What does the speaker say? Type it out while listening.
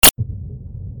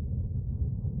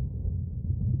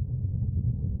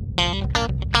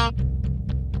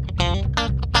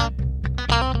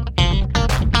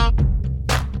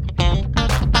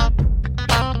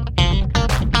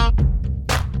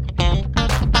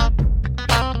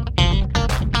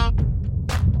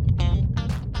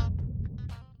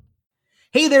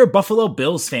Hey there, Buffalo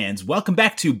Bills fans. Welcome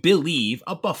back to Billieve,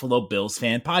 a Buffalo Bills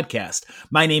fan podcast.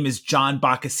 My name is John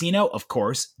Boccacino, of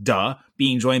course, duh,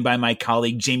 being joined by my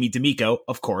colleague Jamie D'Amico,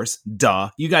 of course, duh.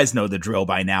 You guys know the drill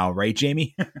by now, right,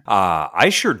 Jamie? I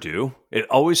sure do. It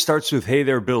always starts with, hey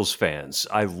there, Bills fans.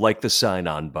 I like the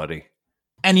sign-on, buddy.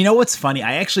 And you know what's funny?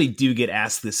 I actually do get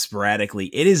asked this sporadically.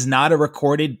 It is not a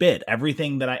recorded bit.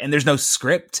 Everything that and there's no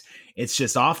script. It's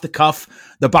just off the cuff,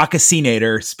 the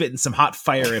Boccacinator spitting some hot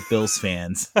fire at Bills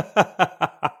fans.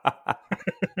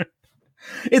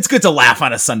 It's good to laugh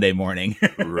on a Sunday morning.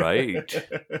 Right.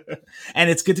 And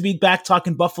it's good to be back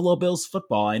talking Buffalo Bills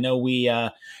football. I know we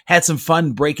had some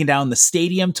fun breaking down the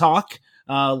stadium talk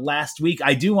last week.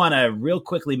 I do want to real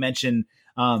quickly mention,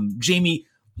 Jamie,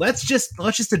 let's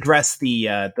just address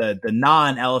the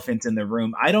non-elephant in the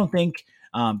room. I don't think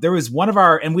there was one of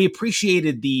our, and we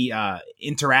appreciated the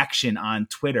interaction on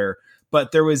Twitter,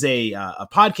 but there was a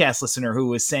podcast listener who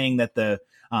was saying that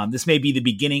this may be the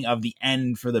beginning of the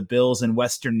end for the Bills in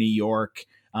Western New York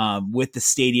with the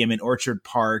stadium in Orchard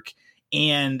Park.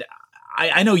 And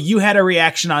I know you had a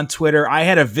reaction on Twitter. I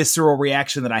had a visceral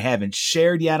reaction that I haven't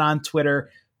shared yet on Twitter,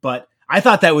 but I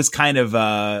thought that was kind of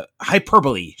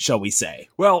hyperbole, shall we say.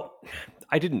 Well,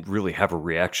 I didn't really have a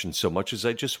reaction so much as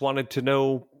I just wanted to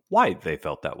know why they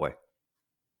felt that way.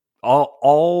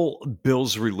 All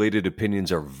Bills-related opinions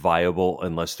are viable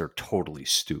unless they're totally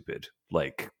stupid,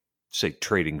 like, say,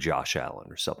 trading Josh Allen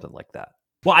or something like that.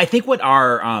 Well, I think what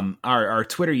our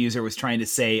Twitter user was trying to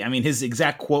say, I mean, his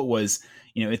exact quote was,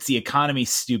 it's the economy,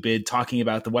 stupid, talking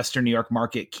about the Western New York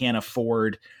market can't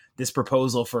afford this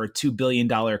proposal for a $2 billion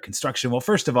construction. Well,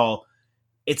 first of all,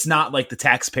 it's not like the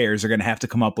taxpayers are going to have to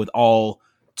come up with all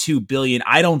 $2 billion.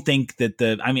 I don't think that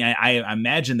I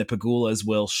imagine the Pagulas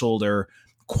will shoulder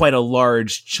quite a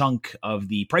large chunk of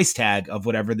the price tag of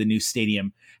whatever the new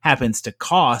stadium happens to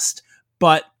cost.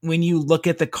 But when you look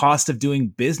at the cost of doing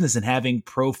business and having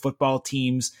pro football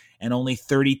teams, and only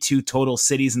 32 total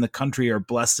cities in the country are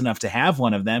blessed enough to have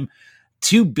one of them,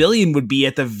 $2 billion would be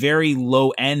at the very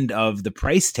low end of the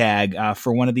price tag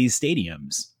for one of these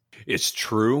stadiums. It's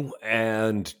true.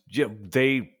 And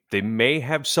they may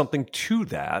have something to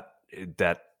that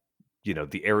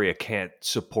the area can't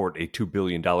support a $2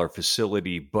 billion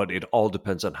facility, but it all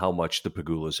depends on how much the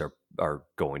Pagulas are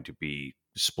going to be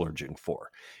splurging for.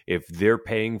 If they're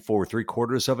paying for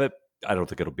 3/4 of it, I don't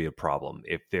think it'll be a problem.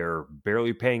 If they're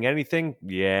barely paying anything,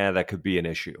 yeah, that could be an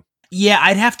issue. Yeah,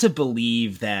 I'd have to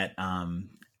believe that,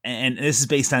 and this is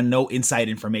based on no inside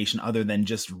information other than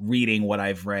just reading what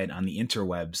I've read on the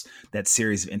interwebs, that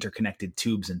series of interconnected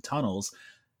tubes and tunnels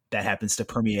that happens to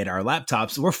permeate our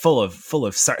laptops. We're full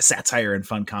of satire and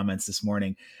fun comments this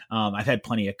morning. I've had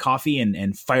plenty of coffee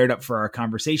and fired up for our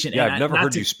conversation. Yeah, and I've never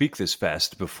heard you speak this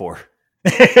fast before.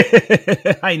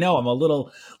 I know I'm a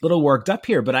little worked up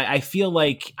here, but I feel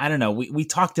like, I don't know, we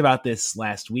talked about this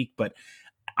last week, but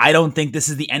I don't think this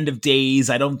is the end of days.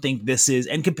 I don't think this is,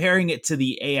 and comparing it to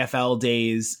the AFL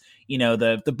days,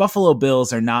 the Buffalo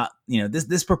Bills are not,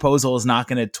 this proposal is not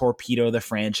going to torpedo the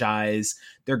franchise.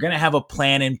 They're going to have a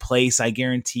plan in place, I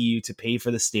guarantee you, to pay for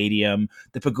the stadium.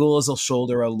 The Pagulas will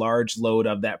shoulder a large load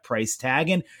of that price tag.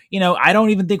 And, I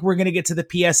don't even think we're going to get to the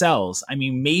PSLs. I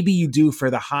mean, maybe you do for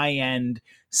the high end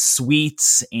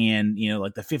suites and,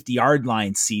 like the 50-yard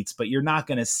line seats, but you're not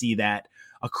going to see that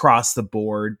across the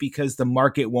board because the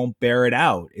market won't bear it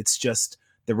out. It's just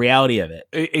the reality of it.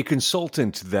 A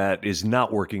consultant that is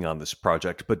not working on this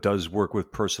project but does work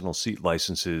with personal seat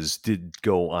licenses did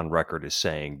go on record as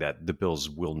saying that the Bills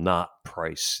will not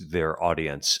price their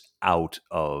audience out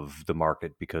of the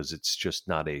market because it's just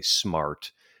not a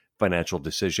smart financial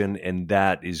decision, and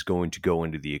that is going to go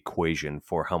into the equation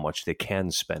for how much they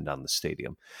can spend on the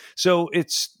stadium. So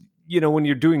it's, when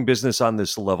you're doing business on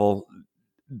this level,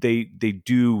 they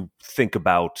do think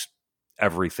about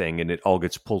everything, and it all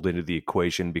gets pulled into the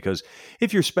equation, because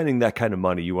if you're spending that kind of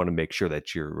money, you want to make sure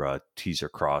that your T's are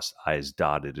crossed, I's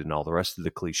dotted, and all the rest of the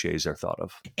cliches are thought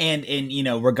of. And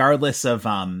regardless of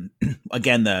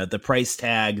again the price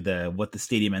tag, what the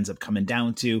stadium ends up coming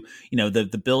down to,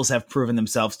 the Bills have proven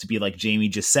themselves to be, like Jamie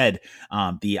just said,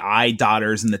 the I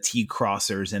dotters and the T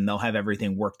crossers, and they'll have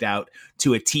everything worked out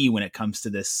to a T when it comes to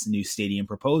this new stadium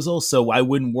proposal. So I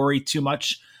wouldn't worry too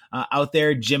much out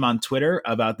there, Jim on Twitter,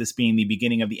 about this being the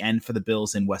beginning of the end for the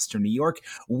Bills in Western New York.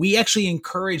 We actually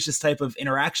encourage this type of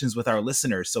interactions with our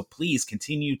listeners. So please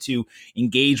continue to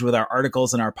engage with our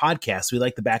articles and our podcasts. We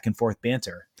like the back and forth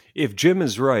banter. If Jim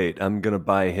is right, I'm going to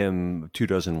buy him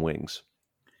 24 wings.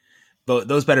 But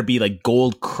those better be like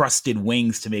gold crusted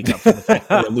wings to make up for the fact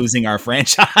that we're losing our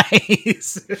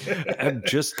franchise. I'm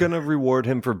just going to reward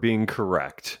him for being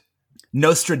correct.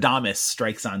 Nostradamus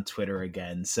strikes on Twitter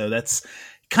again. So that's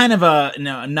kind of a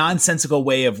nonsensical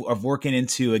way of working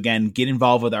into, again, get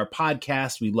involved with our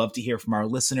podcast. We love to hear from our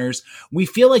listeners. We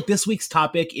feel like this week's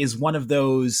topic is one of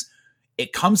those,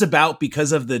 it comes about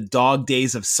because of the dog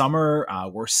days of summer.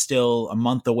 We're still a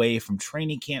month away from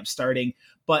training camp starting,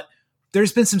 but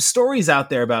there's been some stories out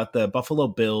there about the Buffalo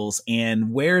Bills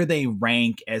and where they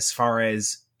rank as far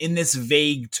as, in this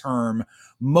vague term,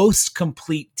 most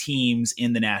complete teams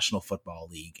in the National Football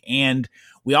League. And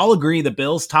we all agree the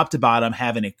Bills, top to bottom,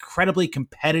 have an incredibly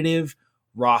competitive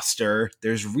roster.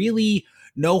 There's really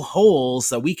no holes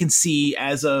that we can see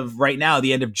as of right now,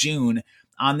 the end of June,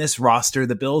 on this roster.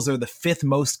 The Bills are the 5th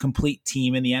most complete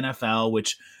team in the NFL,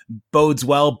 which bodes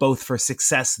well both for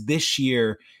success this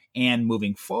year and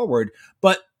moving forward.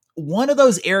 But one of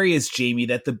those areas, Jamie,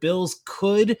 that the Bills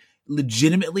could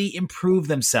legitimately improve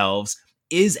themselves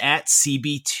is at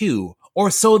CB2,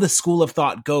 or so the school of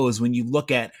thought goes when you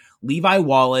look at Levi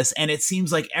Wallace. And it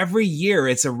seems like every year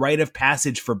it's a rite of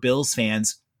passage for Bills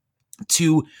fans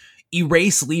to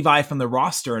erase Levi from the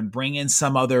roster and bring in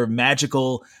some other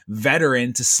magical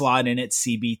veteran to slot in at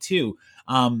CB2.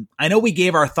 I know we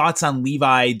gave our thoughts on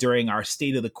Levi during our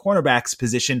State of the Cornerbacks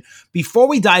position. Before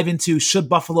we dive into should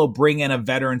Buffalo bring in a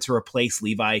veteran to replace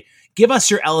Levi, give us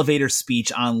your elevator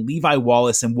speech on Levi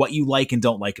Wallace and what you like and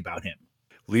don't like about him.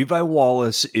 Levi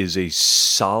Wallace is a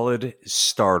solid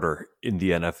starter in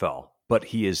the NFL, but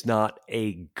he is not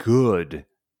a good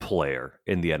player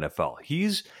in the NFL.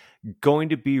 He's going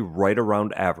to be right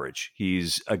around average.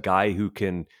 He's a guy who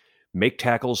can make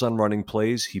tackles on running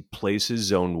plays. He plays his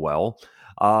zone well.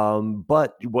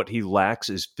 But what he lacks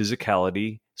is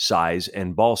physicality, size,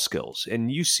 and ball skills.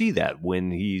 And you see that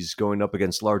when he's going up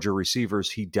against larger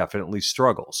receivers, he definitely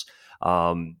struggles.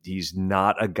 He's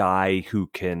not a guy who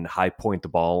can high point the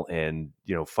ball and,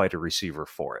 fight a receiver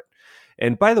for it.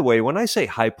 And by the way, when I say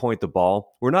high point the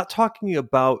ball, we're not talking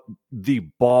about the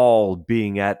ball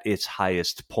being at its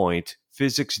highest point.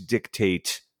 Physics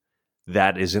dictate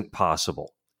that isn't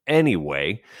possible.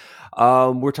 Anyway,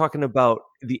 we're talking about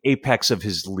the apex of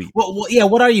his leap. Well, yeah.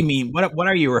 What are you mean? What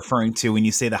are you referring to when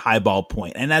you say the high ball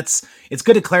point? And it's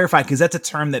good to clarify because that's a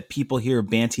term that people hear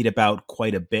bantied about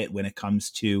quite a bit when it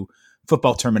comes to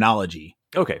football terminology.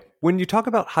 Okay. When you talk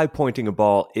about high pointing a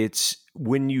ball, it's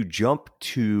when you jump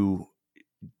to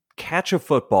catch a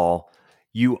football,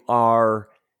 you are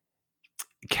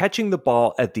catching the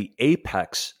ball at the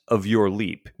apex of your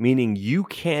leap, meaning you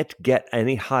can't get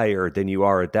any higher than you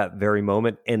are at that very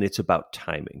moment, and it's about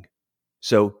timing.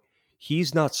 So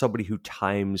he's not somebody who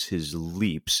times his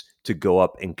leaps to go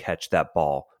up and catch that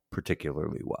ball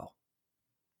particularly well.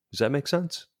 Does that make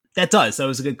sense? That does. That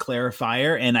was a good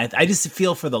clarifier. And I just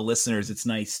feel for the listeners, it's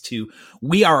nice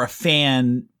we are a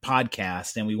fan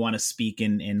podcast and we want to speak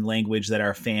in language that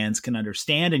our fans can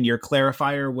understand. And your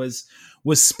clarifier was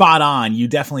spot on. You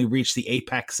definitely reached the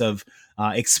apex of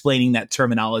explaining that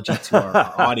terminology to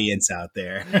our audience out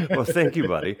there. Well, thank you,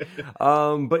 buddy.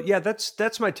 But yeah,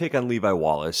 that's my take on Levi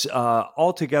Wallace.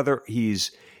 Altogether,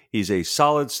 he's a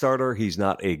solid starter. He's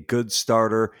not a good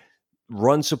starter.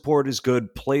 Run support is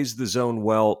good, plays the zone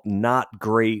well, not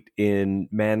great in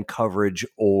man coverage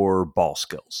or ball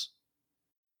skills.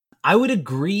 I would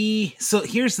agree. So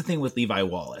here's the thing with Levi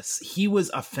Wallace. He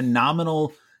was a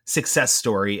phenomenal success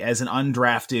story as an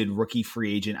undrafted rookie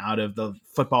free agent out of the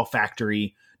football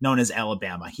factory known as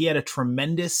Alabama. He had a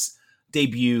tremendous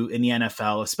debut in the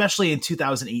NFL, especially in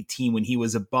 2018 when he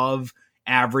was above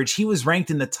average. He was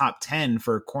ranked in the top 10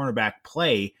 for cornerback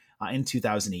play in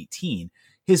 2018.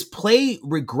 His play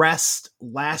regressed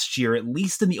last year, at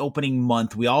least in the opening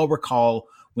month. We all recall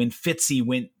when Fitzy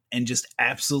went and just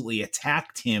absolutely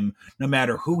attacked him, no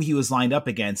matter who he was lined up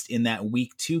against in that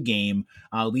week 2 game.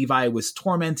 Levi was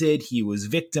tormented, he was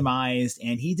victimized,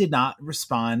 and he did not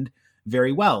respond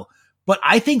very well. But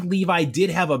I think Levi did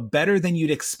have a better than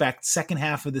you'd expect second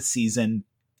half of the season.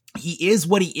 He is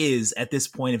what he is at this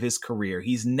point of his career.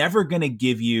 He's never going to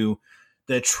give you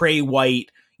the Trey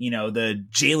White, the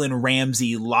Jalen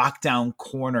Ramsey lockdown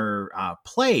corner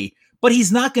play, but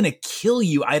he's not going to kill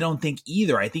you, I don't think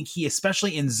either. I think he,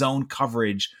 especially in zone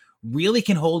coverage, really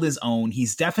can hold his own.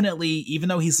 He's definitely, even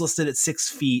though he's listed at 6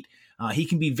 feet, He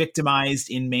can be victimized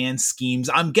in man schemes.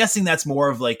 I'm guessing that's more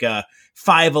of like a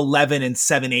 5'11" and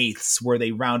 7/8 where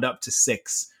they round up to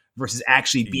 6 versus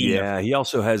actually being Yeah, he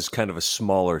also has kind of a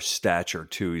smaller stature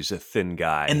too. He's a thin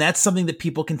guy. and that's something that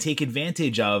people can take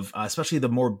advantage of, especially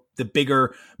the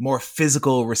bigger, more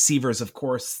physical receivers. Of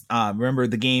course, remember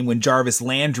the game when Jarvis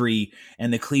Landry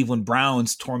and the Cleveland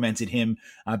Browns tormented him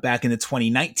back in the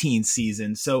 2019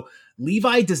 season. So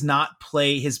Levi does not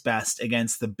play his best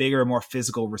against the bigger, more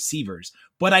physical receivers,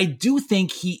 but I do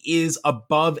think he is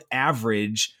above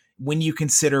average when you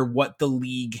consider what the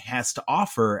league has to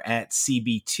offer at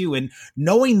CB2. And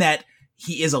knowing that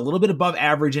he is a little bit above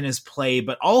average in his play,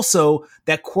 but also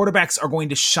that quarterbacks are going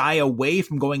to shy away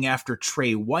from going after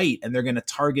Trey White and they're going to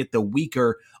target the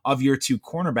weaker of your two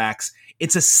cornerbacks.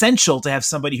 It's essential to have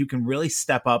somebody who can really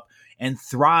step up and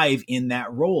thrive in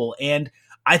that role. And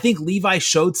I think Levi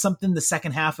showed something the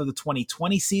second half of the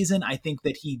 2020 season. I think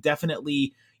that he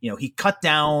definitely, he cut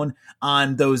down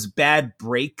on those bad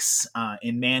breaks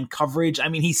in man coverage. I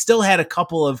mean, he still had a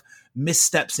couple of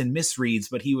missteps and misreads,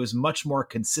 but he was much more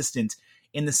consistent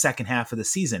in the second half of the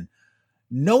season.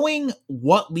 Knowing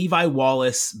what Levi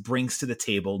Wallace brings to the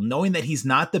table, knowing that he's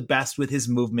not the best with his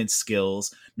movement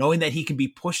skills, knowing that he can be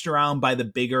pushed around by the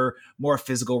bigger, more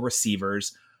physical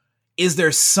receivers, is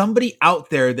there somebody out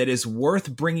there that is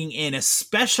worth bringing in,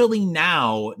 especially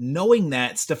now, knowing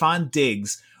that Stephon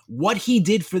Diggs, what he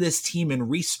did for this team in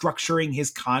restructuring his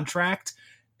contract,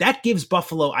 that gives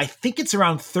Buffalo, I think it's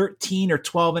around 13 or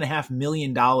 $12.5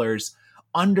 million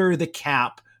under the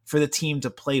cap for the team to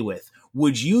play with.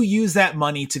 Would you use that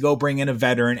money to go bring in a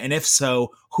veteran? And if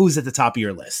so, who's at the top of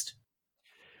your list?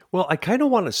 Well, I kind of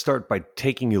want to start by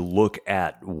taking a look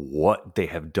at what they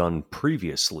have done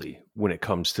previously when it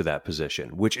comes to that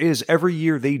position, which is every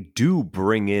year they do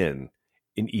bring in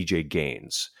an EJ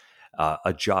Gaines,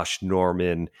 a Josh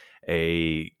Norman,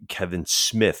 a Kevin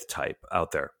Smith type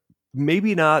out there.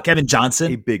 Maybe not Kevin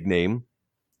Johnson, a big name.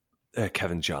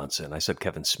 Kevin Johnson. I said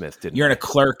Kevin Smith, didn't You're in I? a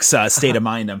clerk's state of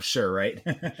mind, I'm sure, right?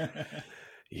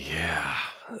 Yeah.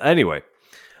 Anyway,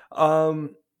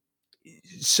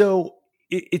 so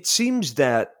it seems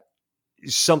that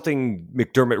something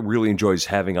McDermott really enjoys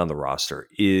having on the roster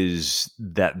is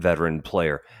that veteran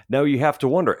player. Now you have to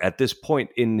wonder, at this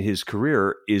point in his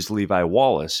career, is Levi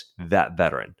Wallace that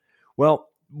veteran? Well,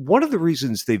 one of the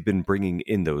reasons they've been bringing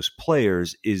in those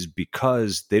players is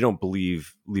because they don't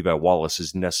believe Levi Wallace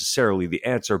is necessarily the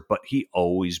answer, but he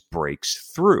always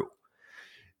breaks through.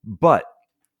 But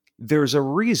there's a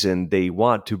reason they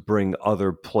want to bring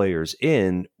other players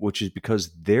in, which is because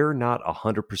they're not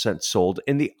 100% sold.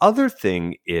 And the other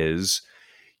thing is,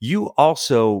 you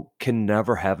also can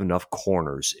never have enough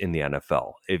corners in the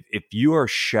NFL. If you are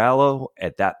shallow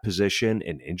at that position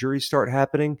and injuries start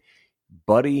happening,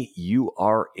 buddy, you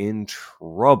are in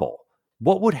trouble.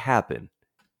 What would happen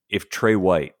if Trey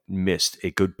White missed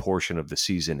a good portion of the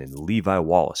season and Levi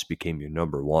Wallace became your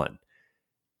number one?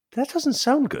 That doesn't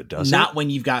sound good, does it? Not when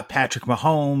you've got Patrick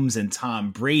Mahomes and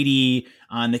Tom Brady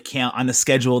on the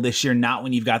schedule this year. Not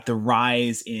when you've got the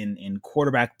rise in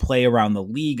quarterback play around the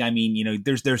league. I mean,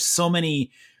 there's so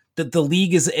many that the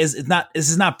league is not. This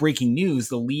is not breaking news.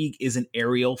 The league is an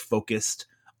aerial focused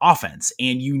offense,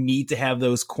 and you need to have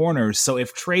those corners. So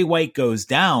if Trey White goes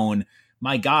down,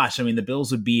 my gosh, I mean, the Bills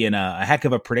would be in a heck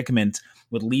of a predicament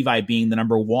with Levi being the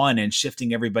number one and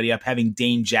shifting everybody up, having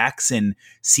Dane Jackson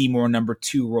see more number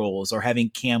two roles or having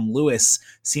Cam Lewis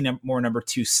see more number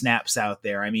two snaps out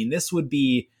there. I mean, that would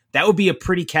be a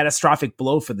pretty catastrophic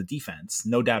blow for the defense.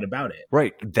 No doubt about it.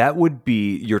 Right. That would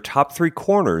be your top three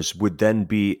corners would then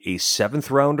be a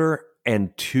 7th rounder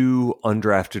and 2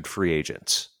 undrafted free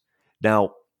agents.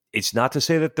 Now, it's not to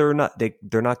say that they're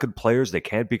not good players. They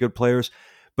can't be good players,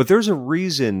 but there's a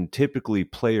reason typically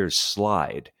players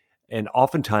slide. And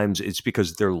oftentimes it's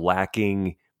because they're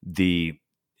lacking the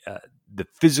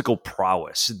physical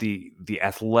prowess, the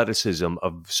athleticism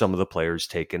of some of the players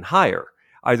taken higher.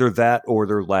 Either that or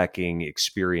they're lacking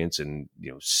experience and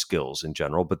skills in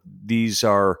general. But these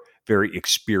are very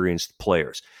experienced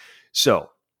players.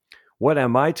 So what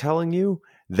am I telling you?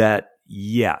 That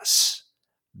yes,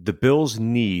 the Bills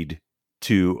need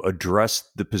to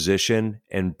address the position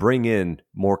and bring in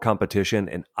more competition.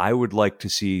 And I would like to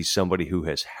see somebody who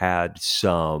has had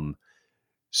some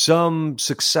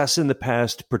success in the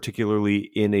past,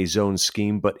 particularly in a zone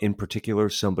scheme, but in particular,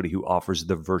 somebody who offers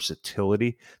the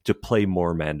versatility to play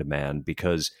more man-to-man.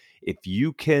 Because if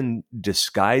you can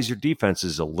disguise your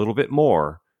defenses a little bit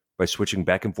more by switching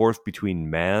back and forth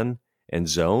between man and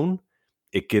zone,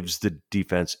 it gives the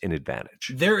defense an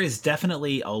advantage. There is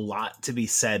definitely a lot to be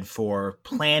said for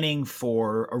planning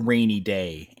for a rainy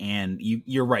day. And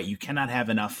you're right. You cannot have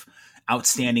enough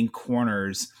outstanding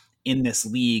corners in this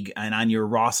league and on your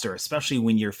roster, especially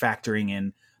when you're factoring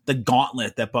in the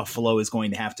gauntlet that Buffalo is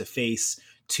going to have to face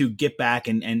to get back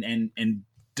and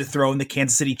dethrone the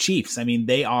Kansas City Chiefs. I mean,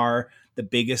 they are the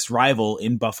biggest rival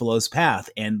in Buffalo's path,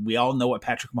 and we all know what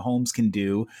Patrick Mahomes can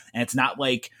do. And it's not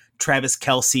like Travis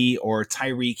Kelce or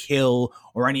Tyreek Hill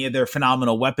or any of their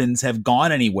phenomenal weapons have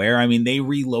gone anywhere. I mean, they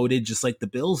reloaded just like the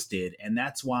Bills did. And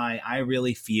that's why I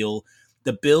really feel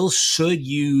the Bills should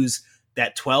use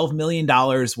that $12 million,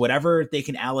 whatever they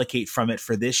can allocate from it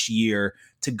for this year,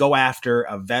 to go after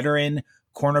a veteran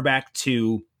cornerback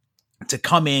to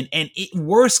come in. And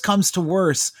worst comes to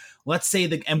worse, let's say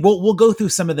and we'll go through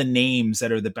some of the names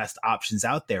that are the best options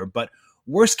out there, but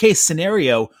worst case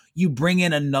scenario, you bring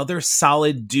in another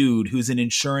solid dude who's an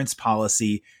insurance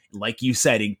policy, like you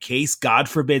said, in case, God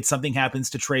forbid, something happens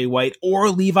to Trey White or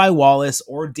Levi Wallace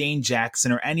or Dane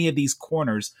Jackson or any of these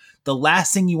corners. The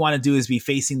last thing you want to do is be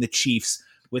facing the Chiefs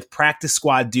with practice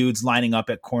squad dudes lining up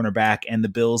at cornerback, and the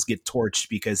Bills get torched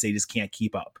because they just can't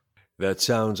keep up. That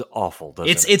sounds awful, doesn't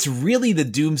it? It's really the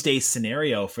doomsday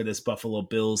scenario for this Buffalo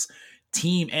Bills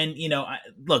team. And,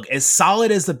 look, as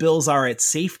solid as the Bills are at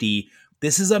safety,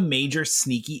 this is a major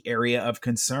sneaky area of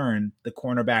concern, the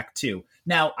cornerback too.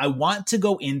 Now, I want to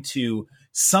go into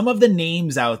some of the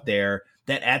names out there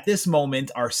that at this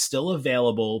moment are still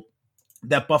available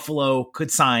that Buffalo could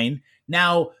sign.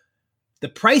 Now, the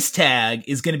price tag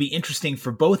is going to be interesting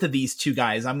for both of these two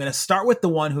guys. I'm going to start with the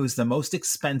one who's the most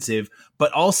expensive,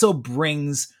 but also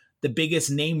brings the biggest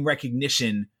name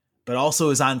recognition, but also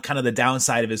is on kind of the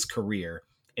downside of his career.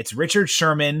 It's Richard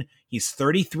Sherman. He's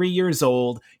 33 years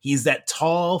old. He's that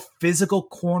tall, physical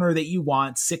corner that you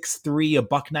want, 6'3",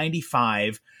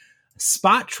 $195.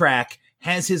 Spot Track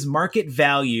has his market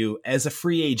value as a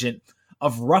free agent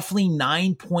of roughly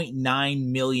 $9.9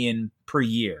 million per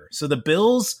year. So the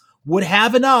Bills would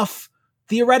have enough,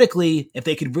 theoretically, if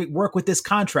they could work with this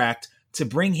contract, to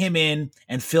bring him in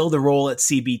and fill the role at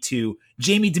CB2.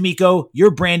 Jamie D'Amico, you're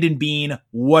Brandon Beane.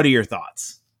 What are your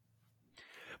thoughts?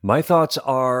 My thoughts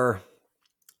are,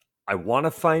 I want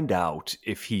to find out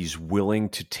if he's willing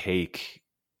to take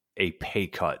a pay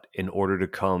cut in order to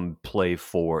come play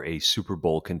for a Super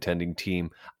Bowl contending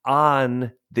team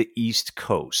on the East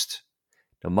Coast.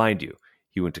 Now, mind you,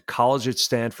 he went to college at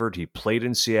Stanford. He played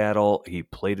in Seattle. He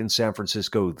played in San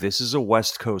Francisco. This is a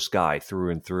West Coast guy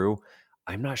through and through.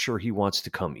 I'm not sure he wants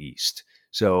to come East.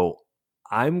 So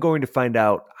I'm going to find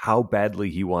out how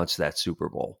badly he wants that Super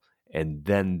Bowl. And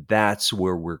then that's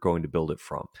where we're going to build it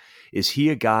from. Is he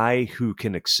a guy who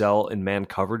can excel in man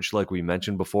coverage like we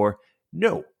mentioned before?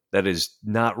 No, that is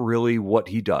not really what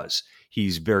he does.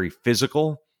 He's very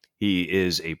physical. He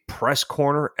is a press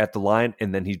corner at the line,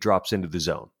 and then he drops into the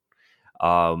zone.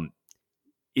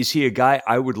 Is he a guy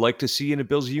I would like to see in a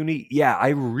Bills uni? Yeah, I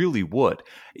really would.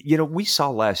 We saw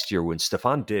last year when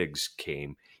Stephon Diggs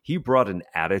came, he brought an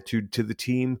attitude to the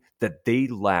team that they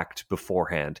lacked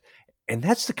beforehand. And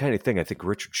that's the kind of thing I think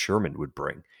Richard Sherman would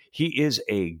bring. He is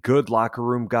a good locker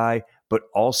room guy, but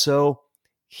also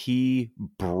he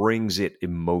brings it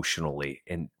emotionally.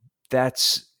 And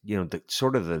that's, the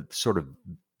sort of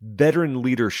veteran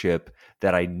leadership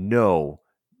that I know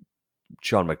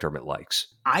Sean McDermott likes.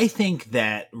 I think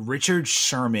that Richard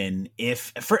Sherman,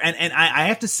 and I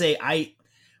have to say,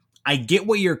 I get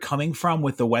where you're coming from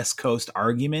with the West Coast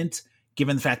argument,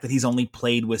 given the fact that he's only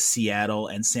played with Seattle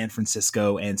and San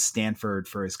Francisco and Stanford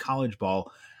for his college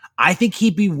ball. I think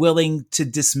he'd be willing to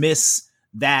dismiss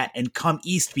that and come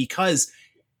East, because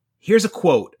here's a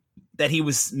quote that he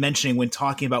was mentioning when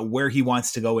talking about where he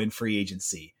wants to go in free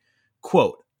agency.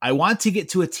 Quote, "I want to get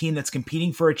to a team that's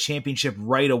competing for a championship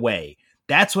right away.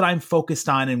 That's what I'm focused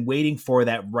on and waiting for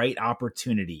that right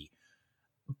opportunity."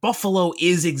 Buffalo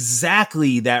is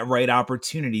exactly that right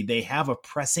opportunity. They have a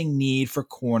pressing need for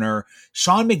corner.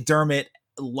 Sean McDermott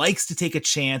likes to take a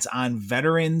chance on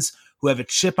veterans who have a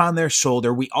chip on their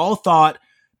shoulder. We all thought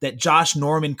that Josh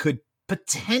Norman could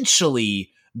potentially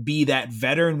be that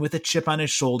veteran with a chip on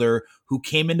his shoulder who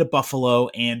came into Buffalo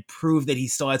and proved that he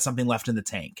still had something left in the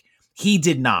tank. He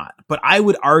did not. But I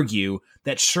would argue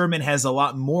that Sherman has a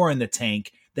lot more in the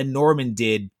tank than Norman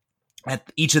did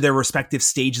at each of their respective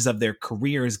stages of their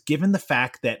careers, given the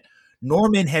fact that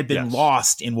Norman had been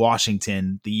lost in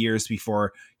Washington the years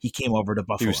before he came over to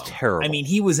Buffalo. He was terrible. I mean,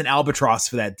 he was an albatross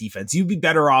for that defense. You'd be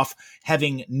better off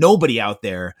having nobody out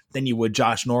there than you would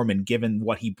Josh Norman, given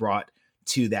what he brought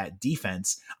to that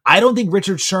defense. I don't think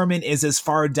Richard Sherman is as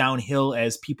far downhill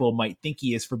as people might think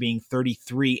he is for being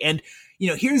 33. And,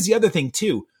 here's the other thing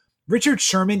too. Richard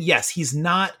Sherman, yes, he's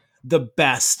not the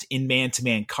best in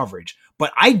man-to-man coverage,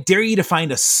 but I dare you to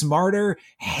find a smarter,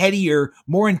 headier,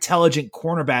 more intelligent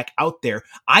cornerback out there.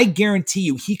 I guarantee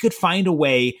you he could find a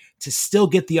way to still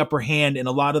get the upper hand in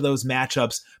a lot of those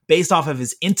matchups based off of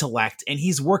his intellect, and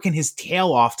he's working his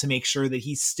tail off to make sure that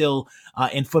he's still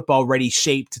in football ready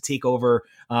shape to take over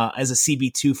as a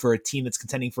CB2 for a team that's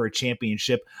contending for a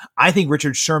championship. I think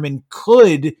Richard Sherman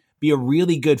could be a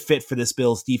really good fit for this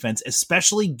Bills defense,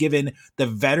 especially given the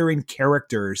veteran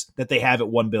characters that they have at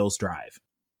One Bills Drive.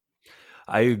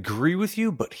 I agree with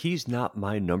you, but he's not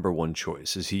my number one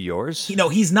choice. Is he yours?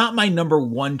 He's not my number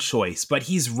one choice, but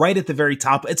he's right at the very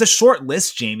top. It's a short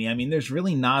list, Jamie. I mean, there's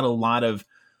really not a lot of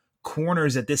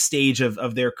corners at this stage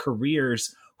of their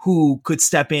careers who could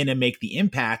step in and make the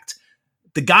impact.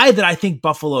 The guy that I think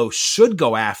Buffalo should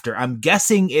go after, I'm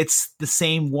guessing it's the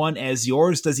same one as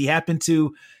yours. Does he happen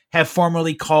to have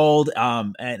formerly called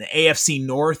an AFC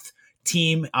North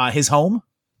team his home?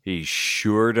 He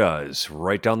sure does.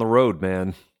 Right down the road,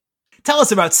 man. Tell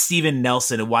us about Steven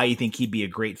Nelson and why you think he'd be a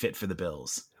great fit for the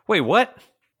Bills. Wait, what?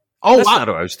 Oh, that's not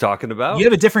what I was talking about. You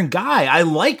have a different guy. I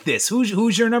like this.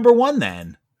 Who's your number one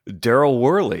then? Daryl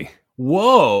Worley.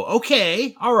 Whoa.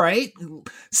 Okay. All right.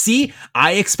 See,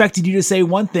 I expected you to say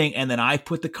one thing, and then I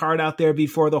put the cart out there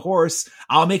before the horse.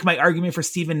 I'll make my argument for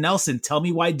Steven Nelson. Tell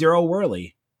me why Daryl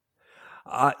Worley.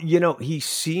 He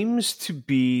seems to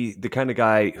be the kind of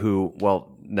guy who,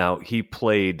 well, now he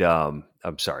played, Daryl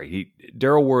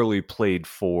Worley played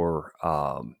for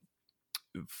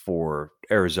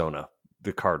Arizona,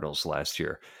 the Cardinals last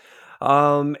year.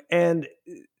 And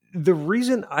the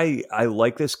reason I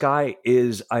like this guy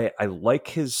is I like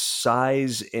his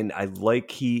size and I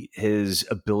like his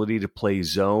ability to play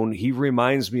zone. He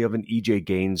reminds me of an EJ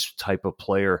Gaines type of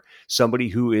player, somebody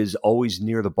who is always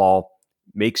near the ball,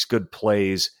 makes good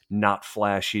plays, not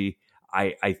flashy.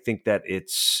 I think that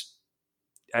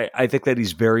I think that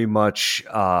he's very much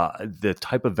the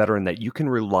type of veteran that you can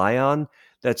rely on.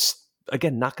 That's,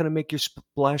 again, not going to make your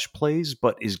splash plays,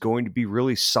 but is going to be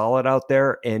really solid out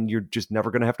there, and you're just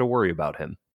never going to have to worry about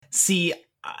him. See,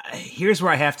 here's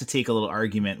where I have to take a little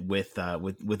argument with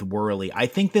Worley. I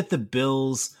think that the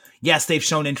Bills, yes, they've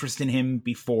shown interest in him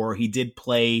before. He did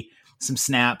play some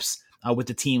snaps with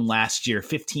the team last year,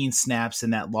 15 snaps in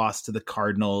that loss to the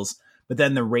Cardinals. But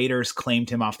then the Raiders claimed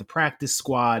him off the practice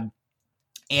squad.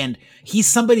 And he's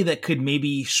somebody that could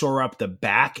maybe shore up the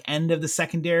back end of the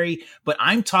secondary. But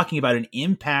I'm talking about an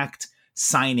impact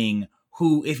signing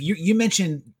who, if you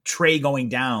mentioned Trey going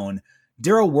down,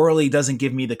 Daryl Worley doesn't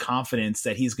give me the confidence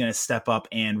that he's going to step up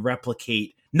and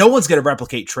replicate. No one's going to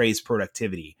replicate Trey's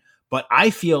productivity. But I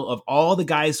feel of all the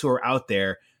guys who are out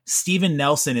there, Steven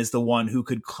Nelson is the one who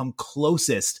could come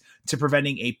closest to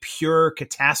preventing a pure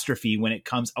catastrophe when it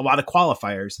comes, a lot of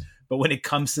qualifiers, but when it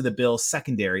comes to the Bills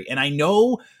secondary. And I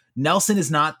know Nelson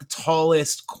is not the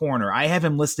tallest corner. I have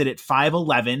him listed at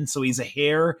 5'11", so he's a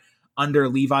hair under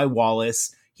Levi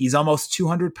Wallace. He's almost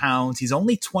 200 pounds. He's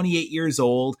only 28 years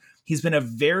old. He's been a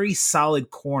very solid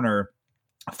corner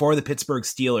for the Pittsburgh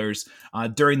Steelers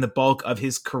during the bulk of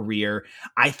his career.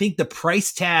 I think the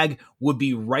price tag would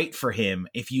be right for him.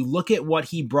 If you look at what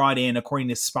he brought in, according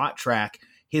to Spot Track,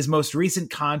 his most recent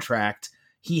contract,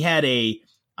 he had a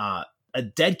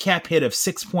dead cap hit of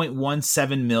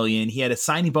 $6.17 million. He had a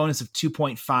signing bonus of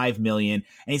 $2.5 million,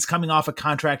 and he's coming off a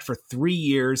contract for 3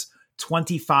 years,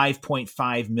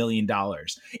 $25.5 million.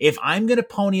 If I'm going to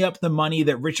pony up the money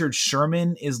that Richard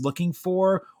Sherman is looking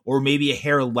for, or maybe a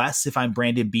hair less if I'm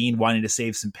Brandon Beane wanting to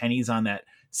save some pennies on that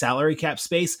salary cap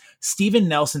space, Steven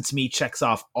Nelson to me checks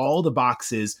off all the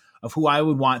boxes of who I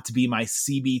would want to be my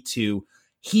CB2.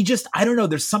 He just, I don't know,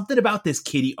 there's something about this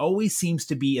kid. He always seems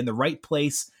to be in the right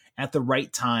place at the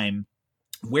right time,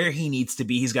 where he needs to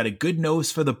be. He's got a good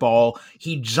nose for the ball.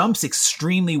 He jumps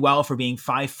extremely well for being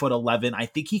 5'11". I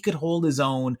think he could hold his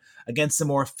own against the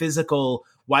more physical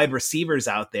wide receivers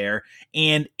out there.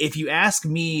 And if you ask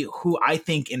me who I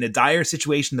think in a dire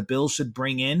situation the Bills should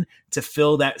bring in to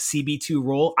fill that CB2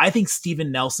 role, I think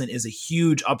Steven Nelson is a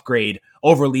huge upgrade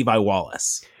over Levi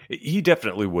Wallace. He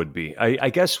definitely would be. I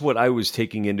guess what I was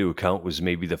taking into account was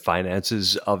maybe the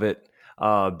finances of it,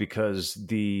 because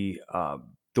the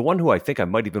one who I think I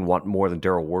might even want more than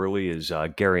Daryl Worley is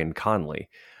Garyon Conley.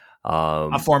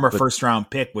 A former first-round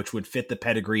pick, which would fit the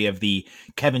pedigree of the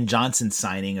Kevin Johnson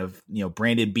signing of,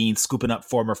 Brandon Beane scooping up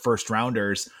former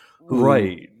first-rounders.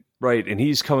 Right. And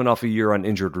he's coming off a year on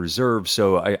injured reserve,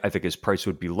 so I think his price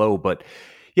would be low. But,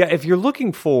 yeah, if you're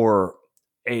looking for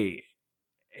a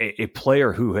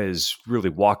player who has really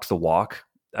walked the walk,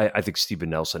 I think Steven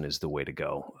Nelson is the way to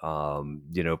go.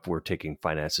 If we're taking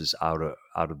finances out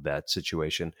of that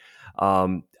situation,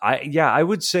 I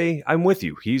would say I'm with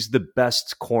you. He's the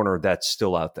best corner that's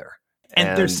still out there.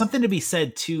 And there's something to be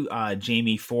said too,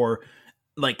 Jamie, for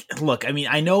like, look, I mean,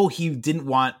 I know he didn't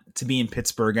want to be in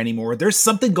Pittsburgh anymore. There's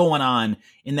something going on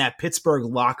in that Pittsburgh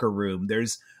locker room.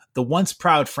 There's the once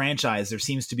proud franchise. There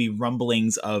seems to be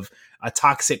rumblings of a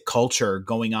toxic culture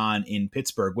going on in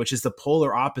Pittsburgh, which is the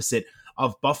polar opposite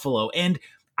of Buffalo. And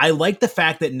I like the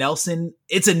fact that Nelson,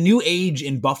 it's a new age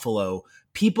in Buffalo.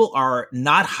 People are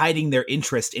not hiding their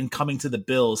interest in coming to the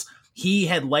Bills. He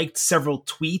had liked several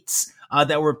tweets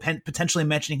that were potentially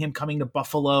mentioning him coming to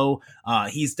Buffalo.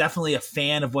 He's definitely a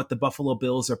fan of what the Buffalo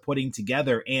Bills are putting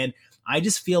together. And I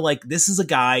just feel like this is a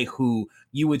guy who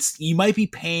you might be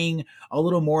paying a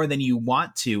little more than you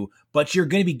want to, but you're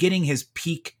going to be getting his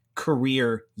peak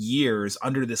career years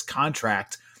under this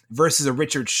contract versus a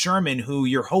Richard Sherman who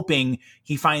you're hoping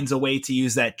he finds a way to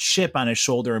use that chip on his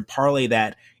shoulder and parlay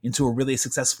that into a really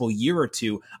successful year or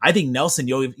two. I think Nelson,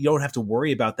 you don't have to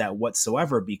worry about that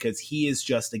whatsoever because he is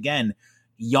just, again,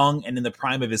 young and in the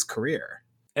prime of his career.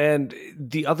 And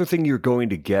the other thing you're going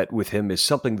to get with him is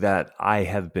something that I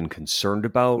have been concerned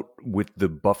about with the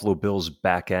Buffalo Bills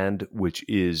back end, which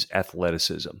is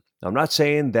athleticism. I'm not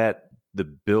saying that the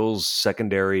Bills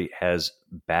secondary has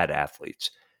bad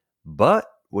athletes, but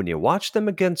when you watch them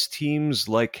against teams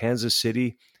like Kansas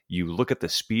City, you look at the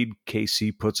speed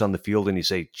KC puts on the field and you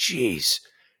say, geez,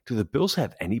 do the Bills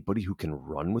have anybody who can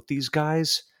run with these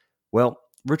guys? Well,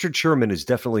 Richard Sherman is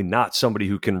definitely not somebody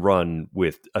who can run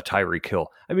with a Tyreek Hill.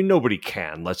 I mean, nobody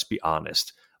can, let's be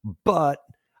honest. But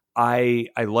I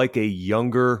like a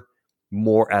younger,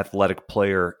 more athletic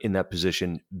player in that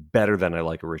position better than I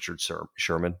like a Richard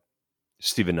Sherman.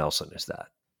 Steven Nelson is that.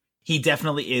 He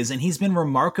definitely is, and he's been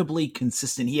remarkably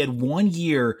consistent. He had 1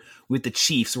 year with the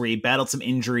Chiefs where he battled some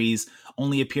injuries,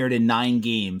 only appeared in 9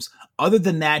 games. Other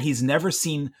than that, he's never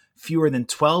seen fewer than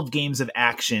 12 games of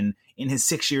action in his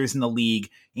 6 years in the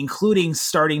league, including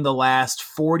starting the last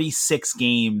 46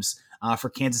 games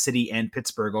for Kansas City and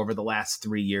Pittsburgh over the last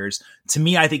 3 years. To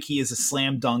me, I think he is a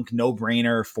slam dunk,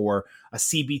 no-brainer for a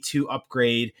CB2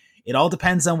 upgrade. It all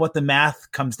depends on what the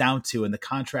math comes down to and the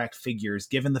contract figures,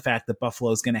 given the fact that Buffalo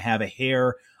is going to have a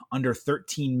hair under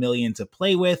 $13 million to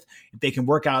play with. If they can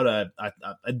work out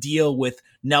a deal with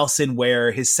Nelson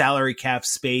where his salary cap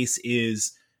space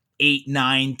is 8,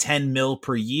 9, 10 mil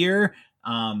per year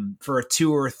for a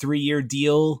 2 or 3 year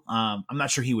deal, I'm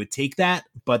not sure he would take that,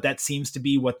 but that seems to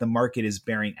be what the market is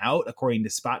bearing out according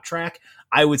to Spot Track.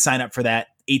 I would sign up for that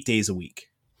 8 days a week.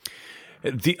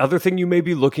 The other thing you may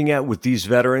be looking at with these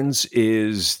veterans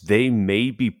is they may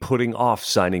be putting off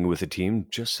signing with a team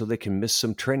just so they can miss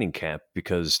some training camp,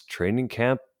 because training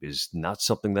camp is not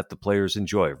something that the players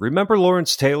enjoy. Remember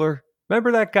Lawrence Taylor?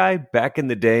 Remember that guy back in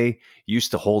the day? He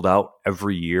used to hold out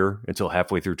every year until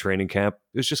halfway through training camp.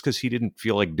 It was just because he didn't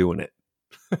feel like doing it.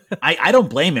 I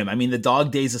don't blame him. I mean, the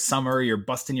dog days of summer, you're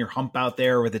busting your hump out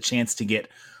there with a chance to get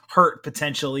hurt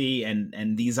potentially,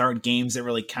 and these aren't games that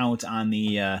really count on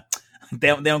the they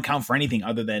don't count for anything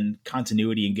other than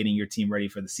continuity and getting your team ready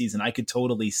for the season. I could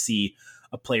totally see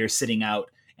a player sitting out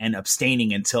and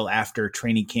abstaining until after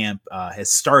training camp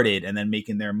has started and then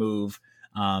making their move.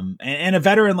 And a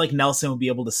veteran like Nelson would be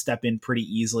able to step in pretty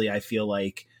easily, I feel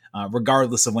like,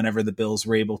 regardless of whenever the Bills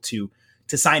were able to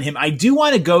sign him. I do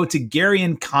want to go to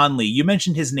Garyon Conley. You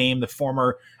mentioned his name, the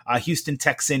former Houston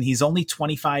Texan. He's only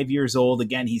 25 years old.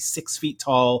 Again, he's 6 feet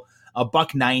tall,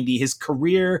 $190. His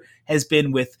career has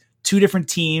been with 2 different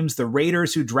teams, the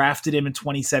Raiders, who drafted him in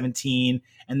 2017,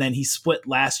 and then he split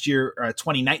last year,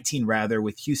 2019 rather,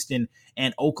 with Houston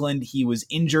and Oakland. He was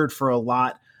injured for a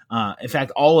lot. In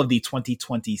fact, all of the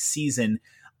 2020 season.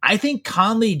 I think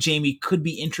Conley, Jamie, could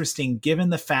be interesting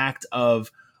given the fact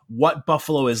of what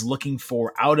Buffalo is looking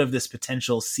for out of this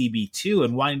potential CB2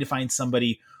 and wanting to find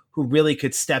somebody who really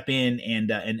could step in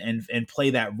and play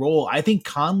that role. I think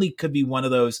Conley could be one of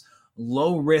those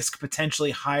low risk,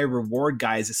 potentially high reward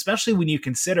guys, especially when you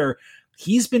consider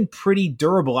he's been pretty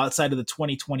durable outside of the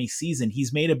 2020 season.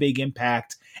 He's made a big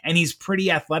impact and he's pretty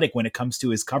athletic when it comes to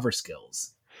his cover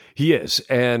skills. He is.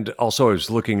 And also I was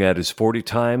looking at his 40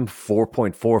 time,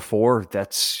 4.44.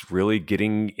 That's really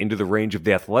getting into the range of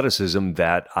the athleticism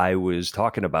that I was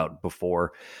talking about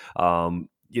before.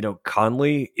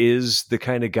 Conley is the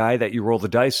kind of guy that you roll the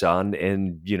dice on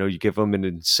and, you give him an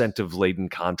incentive-laden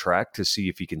contract to see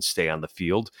if he can stay on the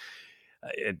field.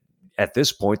 At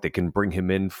this point, they can bring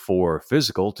him in for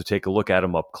physical to take a look at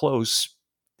him up close.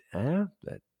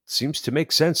 That seems to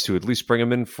make sense to at least bring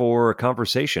him in for a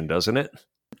conversation, doesn't it?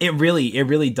 It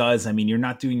really does. I mean, you're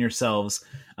not doing yourselves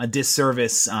a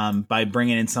disservice by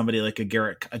bringing in somebody like a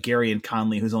Garyon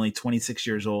Conley, who's only 26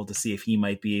 years old, to see if he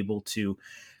might be able to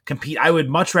compete. I would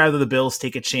much rather the Bills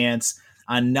take a chance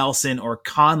on Nelson or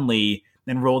Conley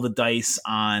than roll the dice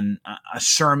on a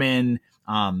Sherman.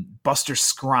 Buster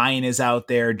Skrine is out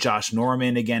there. Josh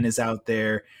Norman again is out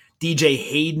there. DJ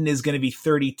Hayden is going to be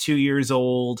 32 years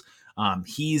old.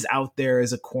 He's out there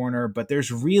as a corner, but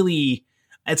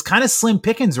it's kind of slim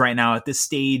pickings right now at this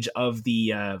stage of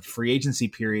the free agency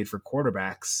period for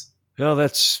quarterbacks. Well,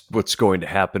 that's what's going to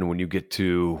happen when you get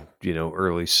to,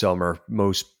 early summer.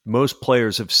 Most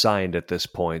players have signed at this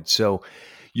point. So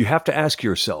you have to ask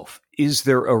yourself, is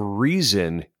there a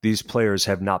reason these players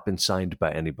have not been signed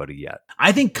by anybody yet?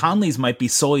 I think Conley's might be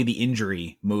solely the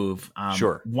injury move.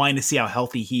 Sure. Wanting to see how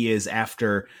healthy he is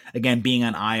after, again, being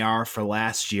on IR for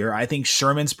last year. I think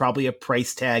Sherman's probably a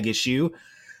price tag issue.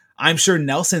 I'm sure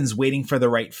Nelson's waiting for the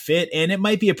right fit, and it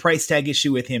might be a price tag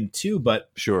issue with him too. But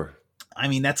sure, I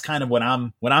mean, that's kind of what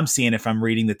I'm seeing if I'm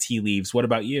reading the tea leaves. What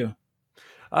about you?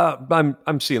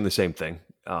 I'm seeing the same thing.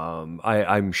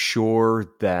 I'm sure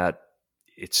that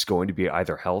it's going to be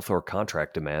either health or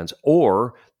contract demands,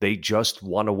 or they just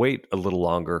want to wait a little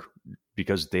longer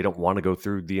because they don't want to go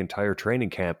through the entire training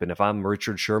camp. And if I'm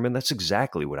Richard Sherman, that's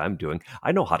exactly what I'm doing.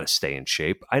 I know how to stay in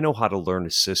shape. I know how to learn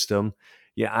a system.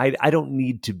 Yeah, I don't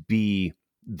need to be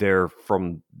there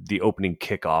from the opening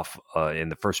kickoff in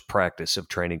the first practice of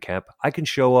training camp. I can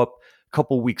show up a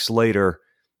couple weeks later,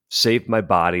 save my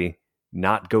body,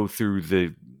 not go through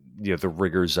the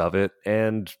rigors of it,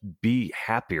 and be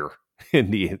happier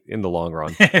in the long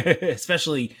run.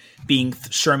 Especially being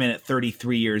Sherman at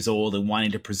 33 years old and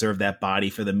wanting to preserve that body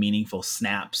for the meaningful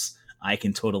snaps. I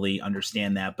can totally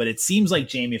understand that. But it seems like,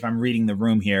 Jamie, if I'm reading the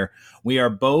room here, we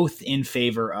are both in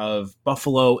favor of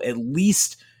Buffalo at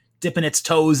least dipping its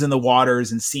toes in the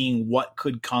waters and seeing what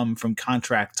could come from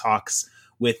contract talks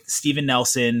with Steven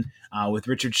Nelson, with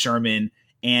Richard Sherman,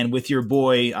 and with your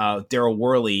boy, Daryl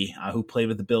Worley, who played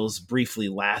with the Bills briefly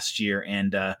last year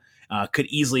and could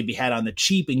easily be had on the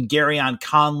cheap. And Garyon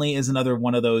Conley is another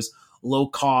one of those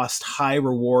low-cost,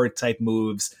 high-reward type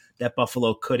moves that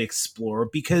Buffalo could explore,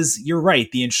 because you're right.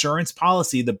 The insurance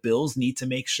policy, the Bills need to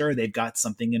make sure they've got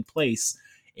something in place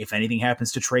if anything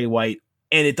happens to Trey White.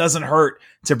 And it doesn't hurt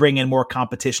to bring in more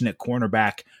competition at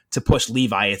cornerback to push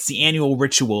Levi. It's the annual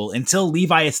ritual. Until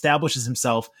Levi establishes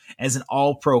himself as an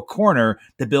all-pro corner,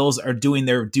 the Bills are doing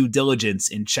their due diligence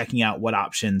in checking out what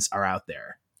options are out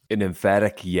there. An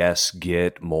emphatic yes,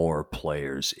 get more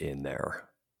players in there.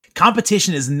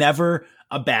 Competition is never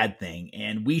a bad thing,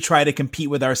 and we try to compete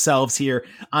with ourselves here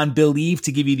on Billieve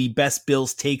to give you the best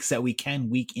Bills takes that we can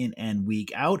week in and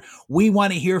week out. We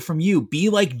want to hear from you. Be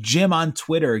like Jim on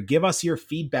Twitter. Give us your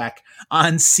feedback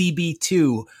on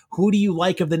CB2. Who do you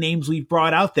like of the names we've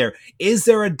brought out there? Is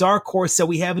there a dark horse that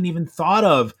we haven't even thought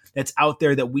of that's out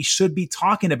there that we should be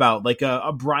talking about, like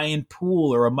a Brian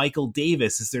Poole or a Michael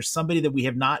Davis? Is there somebody that we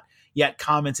have not yet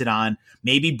commented on?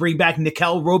 Maybe bring back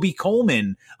Nickel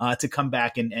Roby-Coleman to come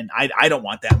back, and I don't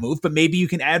want that move, but maybe you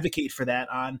can advocate for that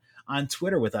on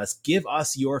Twitter with us. Give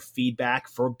us your feedback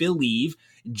for Billieve.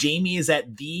 Jamie is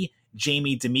at the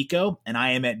Jamie D'Amico, and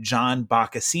I am at John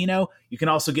Boccacino. You can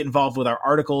also get involved with our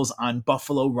articles on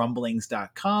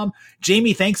BuffaloRumblings.com.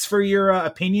 Jamie, thanks for your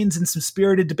opinions and some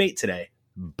spirited debate today.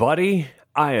 Buddy,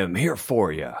 I am here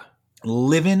for you.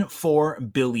 Living for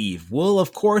Billieve. We'll,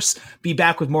 of course, be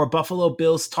back with more Buffalo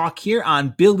Bills talk here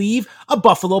on Billieve, a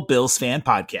Buffalo Bills fan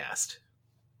podcast.